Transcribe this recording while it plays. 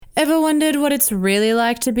Ever wondered what it's really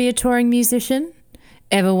like to be a touring musician?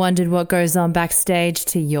 Ever wondered what goes on backstage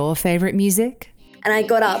to your favourite music? And I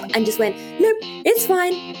got up and just went, nope, it's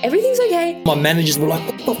fine. Everything's okay. My managers were like,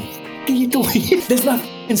 what the f*** are you doing? There's no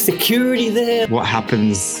f***ing security there. What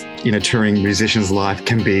happens in a touring musician's life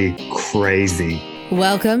can be crazy.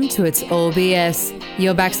 Welcome to It's All BS,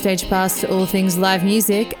 your backstage pass to all things live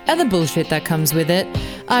music and the bullshit that comes with it.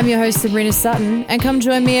 I'm your host Sabrina Sutton, and come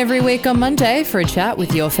join me every week on Monday for a chat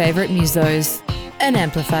with your favourite musos. An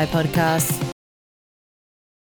Amplify podcast.